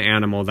seen an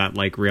animal that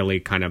like really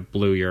kind of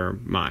blew your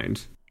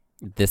mind.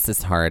 This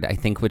is hard. I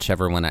think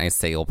whichever one I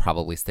say, you'll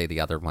probably say the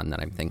other one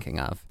that I'm thinking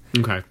of.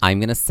 Okay. I'm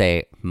going to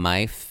say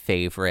my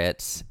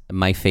favorite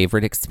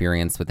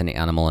experience with an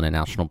animal in a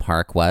national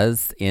park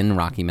was in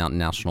Rocky Mountain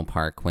National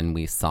Park when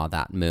we saw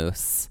that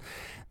moose.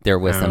 There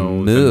was a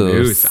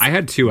moose. I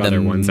had two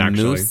other ones,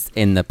 actually. Moose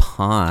in the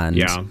pond.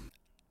 Yeah.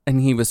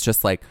 And he was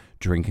just like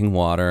drinking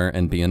water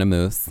and being a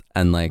moose.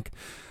 And like,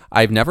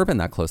 I've never been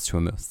that close to a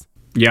moose.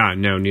 Yeah,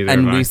 no, neither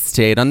And have I. we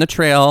stayed on the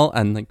trail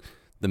and like,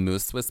 the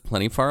moose was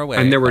plenty far away.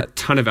 And there were a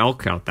ton of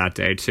elk out that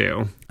day,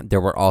 too. There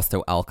were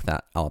also elk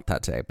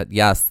that day. But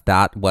yes,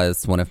 that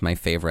was one of my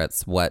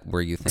favorites. What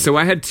were you thinking? So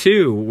I had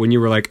two when you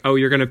were like, oh,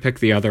 you're going to pick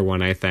the other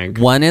one, I think.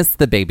 One is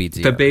the baby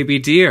deer. The baby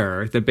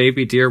deer. The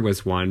baby deer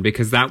was one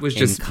because that was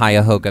just in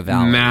Cuyahoga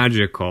Valley.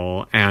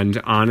 Magical and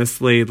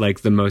honestly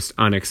like the most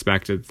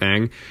unexpected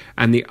thing.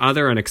 And the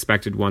other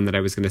unexpected one that I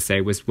was going to say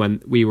was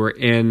when we were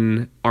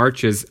in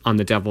Arches on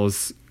the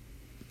Devil's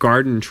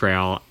Garden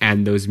Trail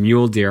and those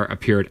mule deer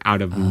appeared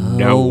out of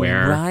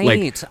nowhere, right.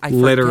 like I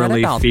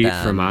literally forgot about feet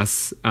them. from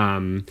us.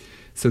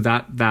 So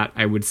that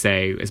I would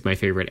say is my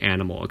favorite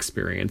animal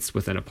experience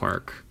within a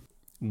park.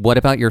 What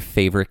about your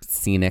favorite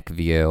scenic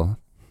view?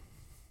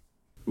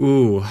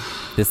 Ooh,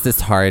 This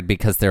is hard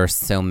because there are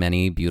so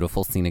many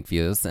beautiful scenic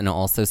views, and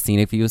also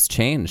scenic views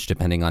change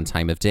depending on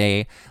time of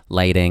day,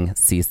 lighting,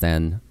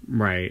 season.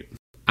 right.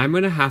 I'm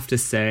gonna have to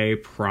say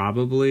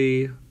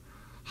probably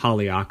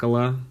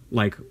Haleakala,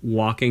 like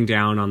walking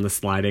down on the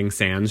sliding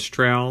sands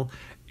trail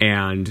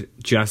and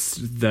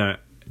just the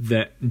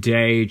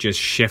day just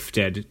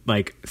shifted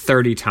like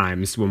 30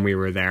 times when we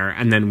were there.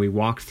 And then we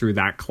walked through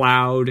that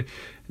cloud.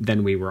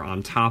 Then we were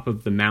on top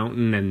of the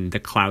mountain and the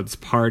clouds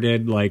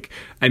parted. Like,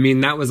 I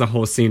mean, that was a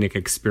whole scenic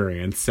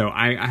experience. So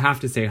I have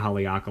to say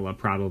Haleakala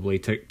probably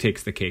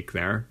takes the cake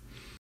there.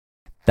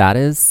 That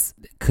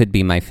could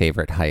be my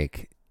favorite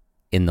hike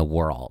in the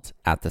world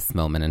at this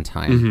moment in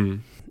time. Mm-hmm.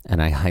 And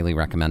I highly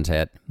recommend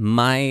it.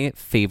 My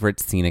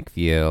favorite scenic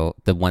view,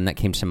 the one that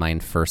came to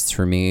mind first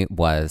for me,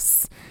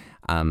 was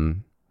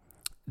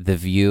the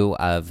view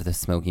of the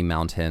Smoky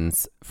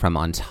Mountains from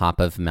on top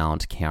of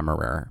Mount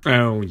Camerer.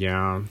 Oh,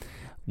 yeah.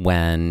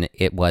 When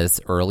it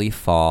was early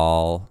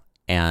fall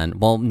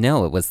and, well,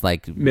 no, it was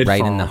like Mid-fall,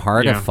 right in the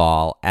heart yeah. of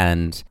fall,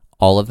 and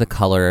all of the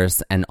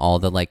colors and all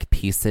the like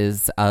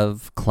pieces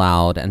of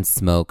cloud and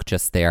smoke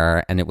just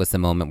there. And it was a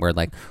moment where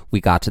like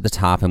we got to the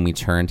top and we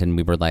turned and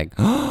we were like,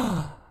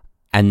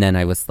 and then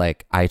I was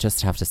like, I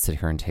just have to sit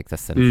here and take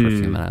this in for a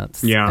few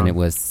minutes. Yeah. And it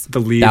was, The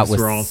leaves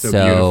were also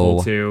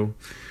beautiful too.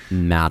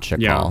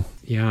 Magical.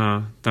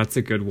 Yeah, that's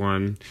a good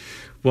one.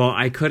 Well,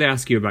 I could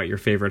ask you about your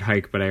favorite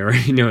hike, but I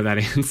already know that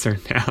answer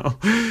now.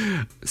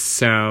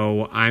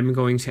 So I'm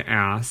going to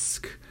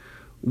ask,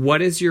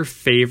 what is your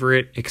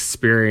favorite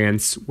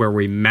experience where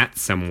we met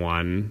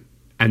someone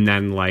and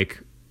then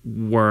like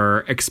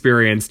were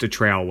experienced a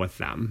trail with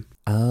them?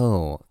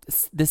 Oh,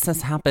 this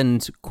has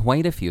happened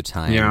quite a few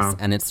times. Yeah.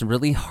 And it's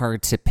really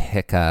hard to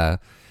pick a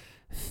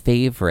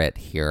favorite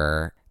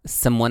here.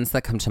 Some ones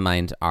that come to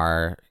mind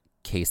are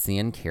Casey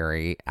and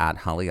Carrie at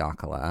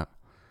Haleakala.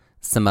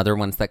 Some other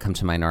ones that come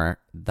to mind are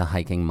the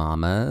Hiking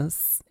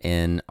Mamas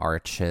in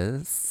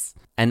Arches.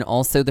 And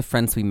also the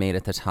friends we made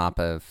at the top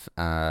of,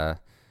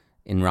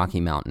 in Rocky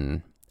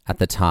Mountain, at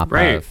the top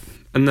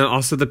of. And then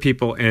also the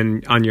people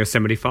on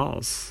Yosemite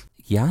Falls.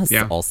 Yes,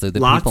 Yeah. also the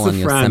Lots people of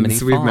in Yosemite friends.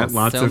 Falls. We've met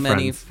lots so of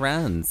many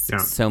friends. Yeah.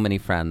 So many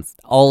friends.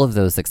 All of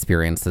those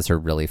experiences are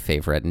really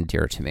favorite and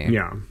dear to me.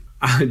 Yeah.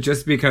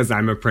 Just because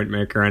I'm a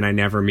printmaker and I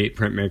never meet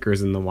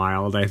printmakers in the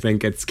wild, I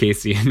think it's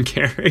Casey and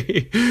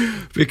Carrie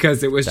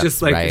because it was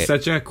just like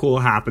such a cool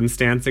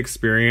happenstance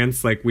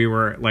experience. Like we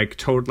were like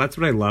that's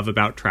what I love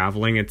about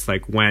traveling. It's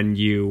like when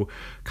you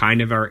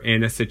kind of are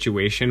in a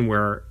situation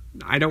where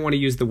I don't want to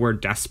use the word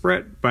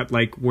desperate, but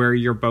like where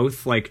you're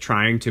both like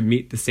trying to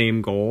meet the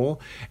same goal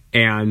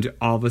and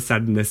all of a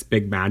sudden this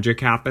big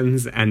magic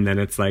happens and then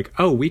it's like,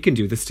 oh, we can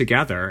do this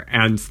together.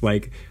 And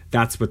like,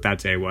 that's what that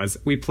day was.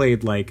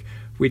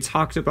 We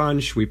talked a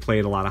bunch. We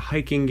played a lot of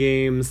hiking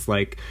games.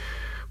 Like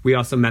we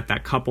also met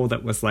that couple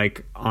that was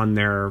like on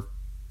their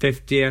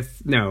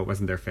 50th. No, it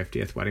wasn't their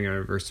 50th wedding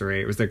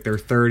anniversary. It was like their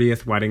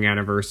 30th wedding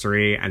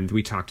anniversary. And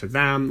we talked to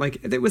them.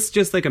 Like it was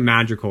just like a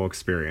magical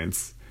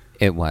experience.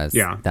 It was.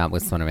 Yeah. That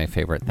was one of my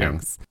favorite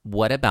things. Yeah.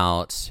 What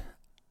about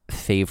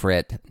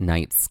favorite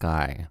night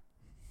sky?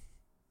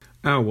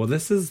 Oh, well,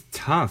 this is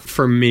tough.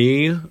 For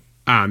me,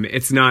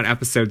 it's not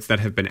episodes that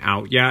have been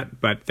out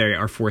yet, but they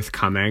are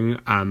forthcoming.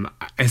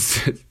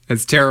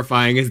 As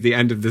terrifying as the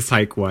end of this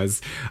hike was,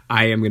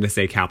 I am going to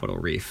say Capitol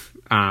Reef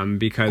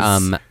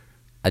because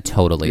I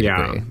totally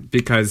Yeah, agree.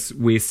 because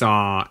we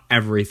saw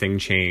everything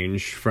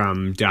change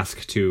from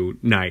dusk to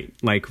night,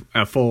 like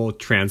a full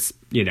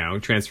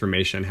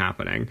transformation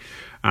happening.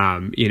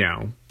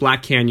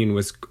 Black Canyon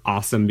was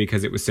awesome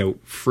because it was so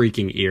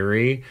freaking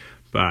eerie,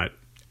 but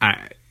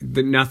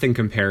nothing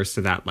compares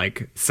to that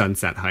like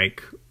sunset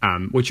hike,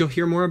 which you'll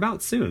hear more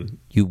about soon.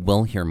 You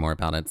will hear more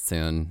about it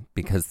soon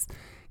because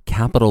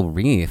Capitol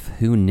Reef,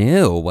 who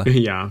knew?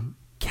 Yeah.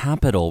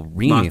 Capitol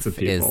Reef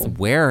is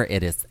where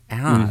it is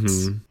at.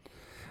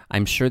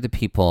 I'm sure the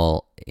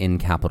people in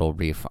Capitol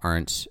Reef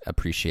aren't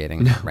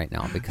appreciating that right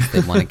now because they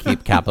want to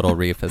keep Capitol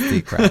Reef a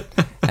secret.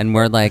 And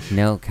we're like,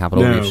 no,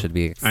 Capitol Reef should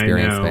be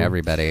experienced by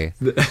everybody.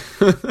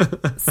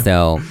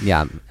 So,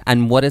 yeah.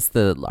 And what is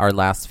our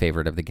last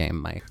favorite of the game,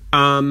 Mike?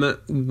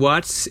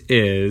 What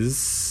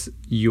is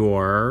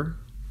your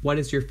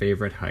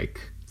favorite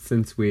hike?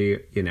 Since we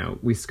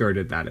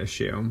skirted that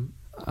issue.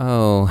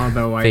 Oh,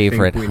 although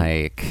favorite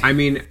hike. I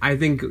mean, I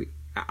think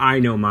I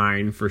know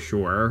mine for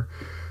sure.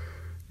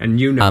 And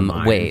you know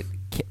mine. Wait,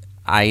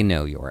 I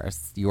know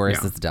yours.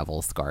 Yours is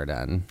Devil's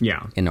Garden.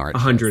 Yeah. In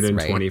Arches,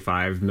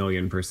 125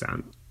 million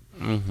 %.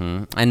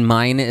 Mm-hmm. And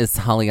mine is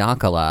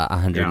Haleakala,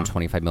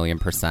 125 million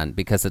 %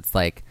 because it's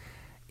like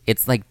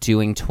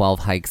doing 12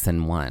 hikes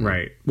in one.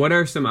 Right. What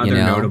are some other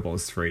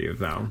notables for you,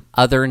 though?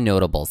 Other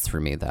notables for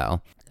me,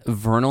 though.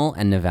 Vernal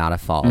and Nevada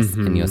Falls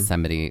in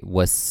Yosemite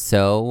was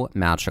so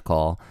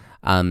magical.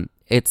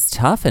 It's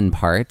tough in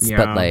parts,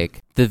 but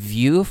like the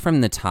view from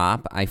the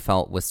top, I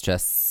felt was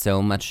just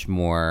so much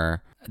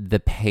more. The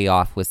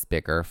payoff was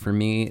bigger for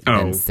me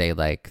than say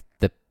like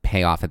the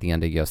payoff at the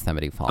end of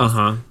Yosemite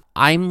Falls.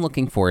 I'm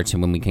looking forward to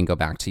when we can go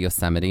back to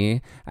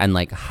Yosemite and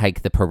like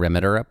hike the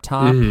perimeter up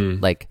top.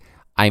 Like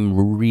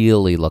I'm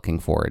really looking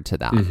forward to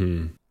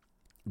that.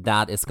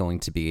 That is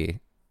going to be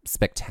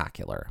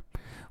spectacular.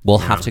 We'll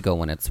have to go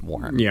when it's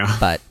warm. Yeah.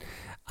 But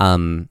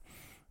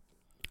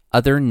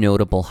other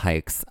notable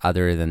hikes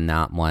other than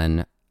that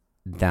one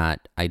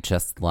that I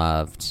just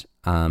loved,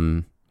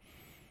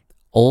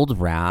 Old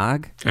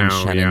Rag in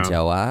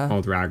Shenandoah.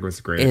 Old Rag was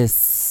great. Is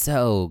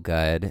so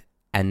good.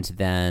 And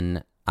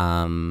then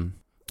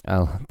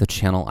the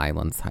Channel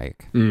Islands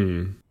hike.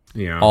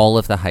 Yeah. All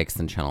of the hikes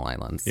in Channel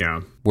Islands. Yeah.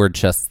 Were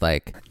just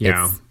like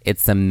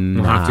it's a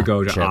We'll have to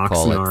go to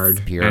Oxnard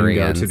experience.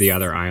 And go to the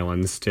other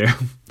islands too.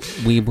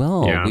 We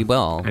will. Yeah. We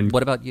will. And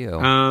what about you?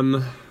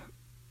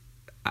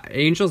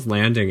 Angel's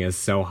Landing is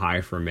so high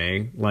for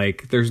me.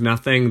 Like, there's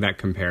nothing that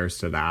compares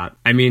to that.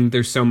 I mean,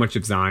 there's so much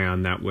of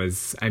Zion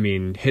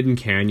Hidden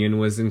Canyon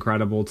was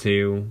incredible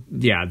too.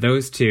 Yeah,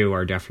 those two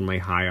are definitely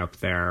high up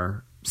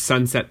there.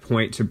 Sunset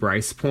Point to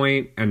Bryce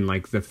Point and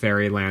like the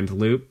Fairyland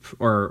Loop,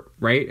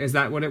 right? Is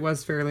that what it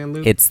was? Fairyland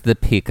Loop? It's the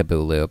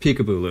Peekaboo Loop. The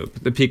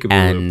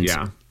Peekaboo Loop,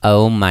 yeah.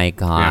 Oh my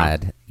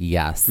God.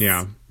 Yes.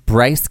 Yeah.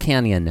 Bryce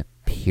Canyon,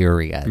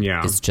 period.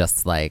 Yeah. Is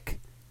just like...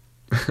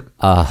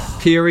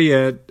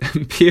 Period.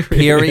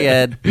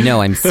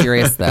 No, I'm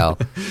serious though.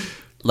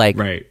 Like,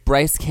 right.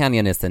 Bryce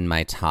Canyon is in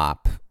my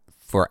top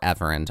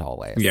forever and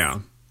always. Yeah.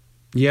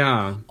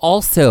 Yeah.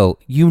 Also,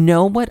 you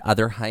know what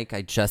other hike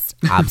I just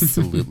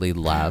absolutely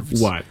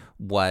loved? What?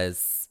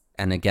 Was,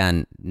 and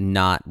again,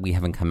 we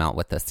haven't come out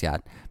with this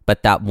yet,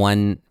 but that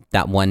one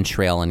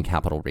trail in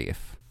Capitol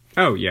Reef.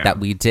 Oh, yeah. That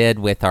we did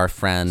with our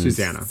friend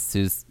Susanna.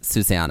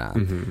 Susanna.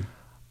 Mm-hmm.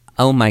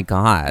 Oh my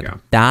God. Yeah.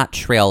 That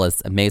trail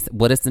is amazing.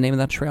 What is the name of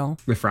that trail?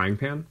 The Frying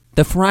Pan?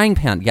 The Frying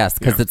Pan, yes,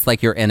 because it's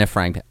like you're in a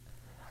frying pan.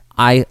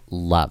 I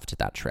loved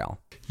that trail.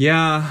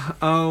 Yeah.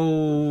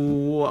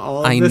 Oh, all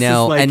of I this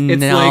know. Is like, and it's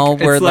now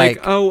we're like,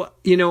 oh,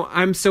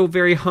 I'm so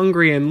very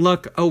hungry. And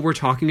look, we're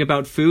talking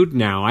about food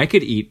now. I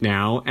could eat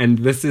now. And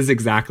this is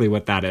exactly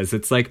what that is.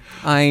 It's like,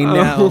 I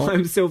know.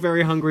 I'm so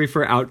very hungry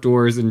for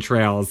outdoors and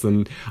trails.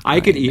 And I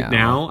could eat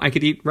now. I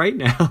could eat right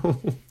now.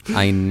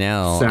 I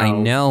know. So, I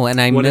know. And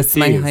I miss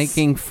my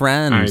hiking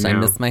friends. I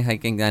miss my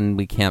hiking, and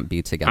we can't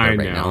be together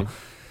right now.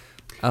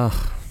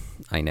 Oh,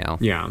 I know.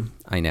 Yeah.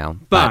 I know.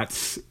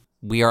 But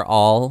we are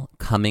all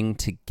coming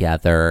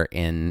together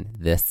in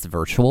this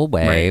virtual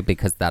way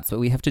because that's what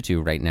we have to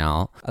do right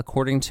now.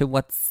 According to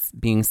what's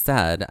being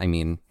said, I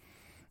mean,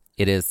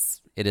 it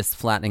is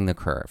flattening the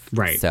curve.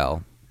 Right.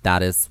 So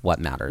that is what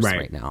matters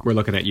right now. We're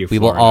looking at you, We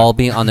Florida. will all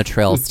be on the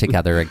trails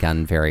together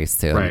again very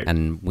soon. Right.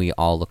 And we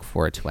all look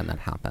forward to when that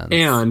happens.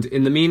 And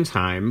in the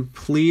meantime,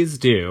 please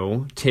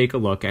do take a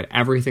look at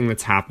everything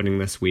that's happening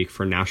this week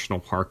for National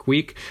Park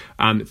Week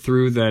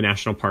through the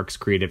National Parks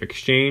Creative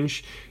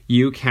Exchange.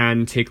 You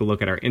can take a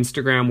look at our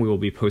Instagram. We will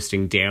be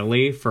posting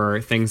daily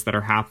for things that are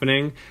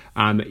happening.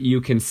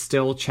 You can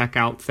still check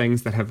out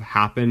things that have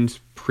happened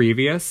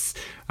previous.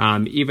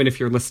 Even if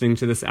you're listening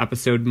to this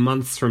episode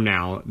months from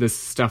now, this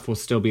stuff will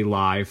still be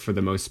live for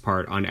the most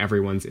part on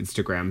everyone's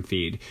Instagram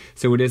feed.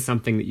 So it is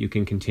something that you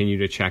can continue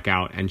to check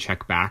out and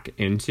check back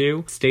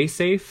into. Stay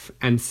safe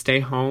and stay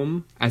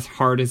home, as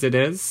hard as it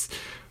is.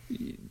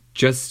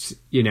 Just,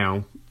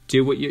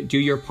 do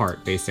your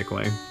part,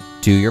 basically.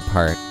 Do your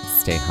part.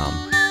 Stay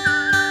home.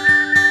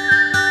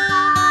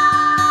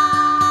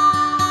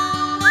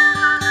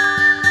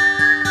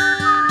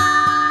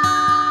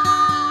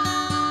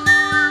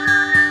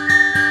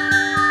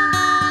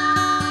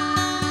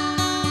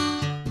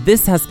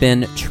 This has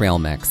been Trail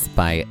Mix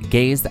by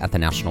Gaze at the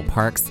National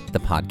Parks, the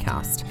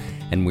podcast.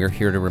 And we're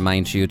here to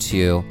remind you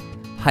to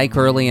hike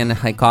early and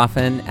hike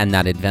often, and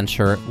that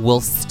adventure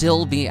will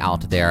still be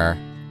out there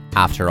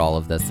after all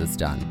of this is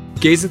done.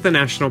 Gaze at the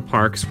National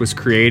Parks was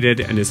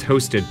created and is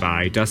hosted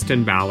by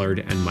Dustin Ballard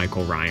and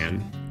Michael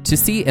Ryan. To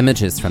see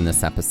images from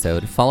this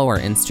episode, follow our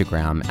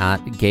Instagram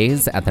at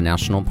Gaze at the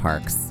National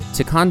Parks.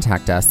 To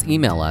contact us,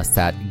 email us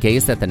at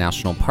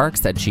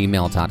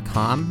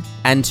gazeatthenationalparks@gmail.com.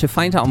 And to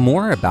find out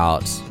more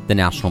about the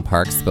national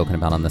parks spoken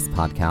about on this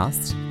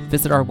podcast,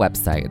 visit our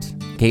website,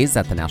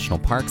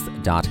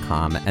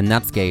 gazeatthenationalparks.com, and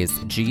that's Gaze,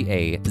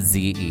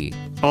 Gaze.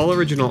 All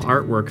original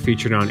artwork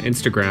featured on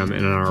Instagram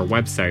and on our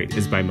website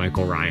is by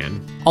Michael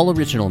Ryan. All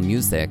original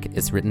music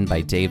is written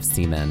by Dave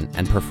Seaman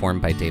and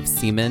performed by Dave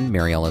Seaman,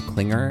 Mariella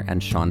Klinger,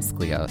 and Sean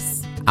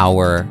Sklios.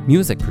 Our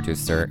music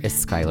producer is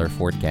Skylar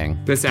Fortgang.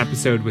 This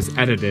episode was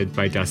edited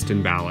by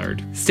Dustin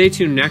Ballard. Stay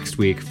tuned next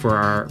week for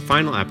our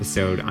final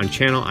episode on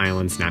Channel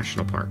Islands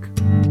National Park.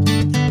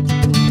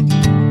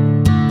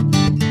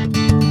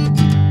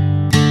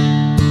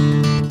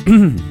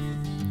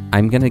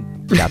 I'm gonna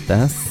get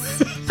this.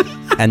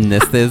 And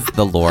this is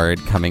the Lord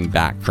coming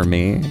back for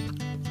me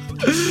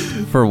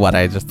for what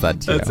I just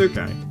said to you. That's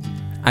okay.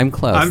 I'm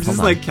close. I'm just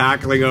like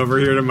cackling over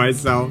here to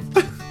myself.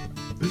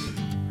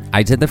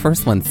 I did the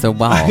first one so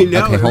well. I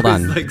know. Okay, hold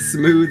on. It was like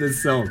smooth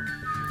as silk.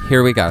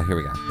 Here we go.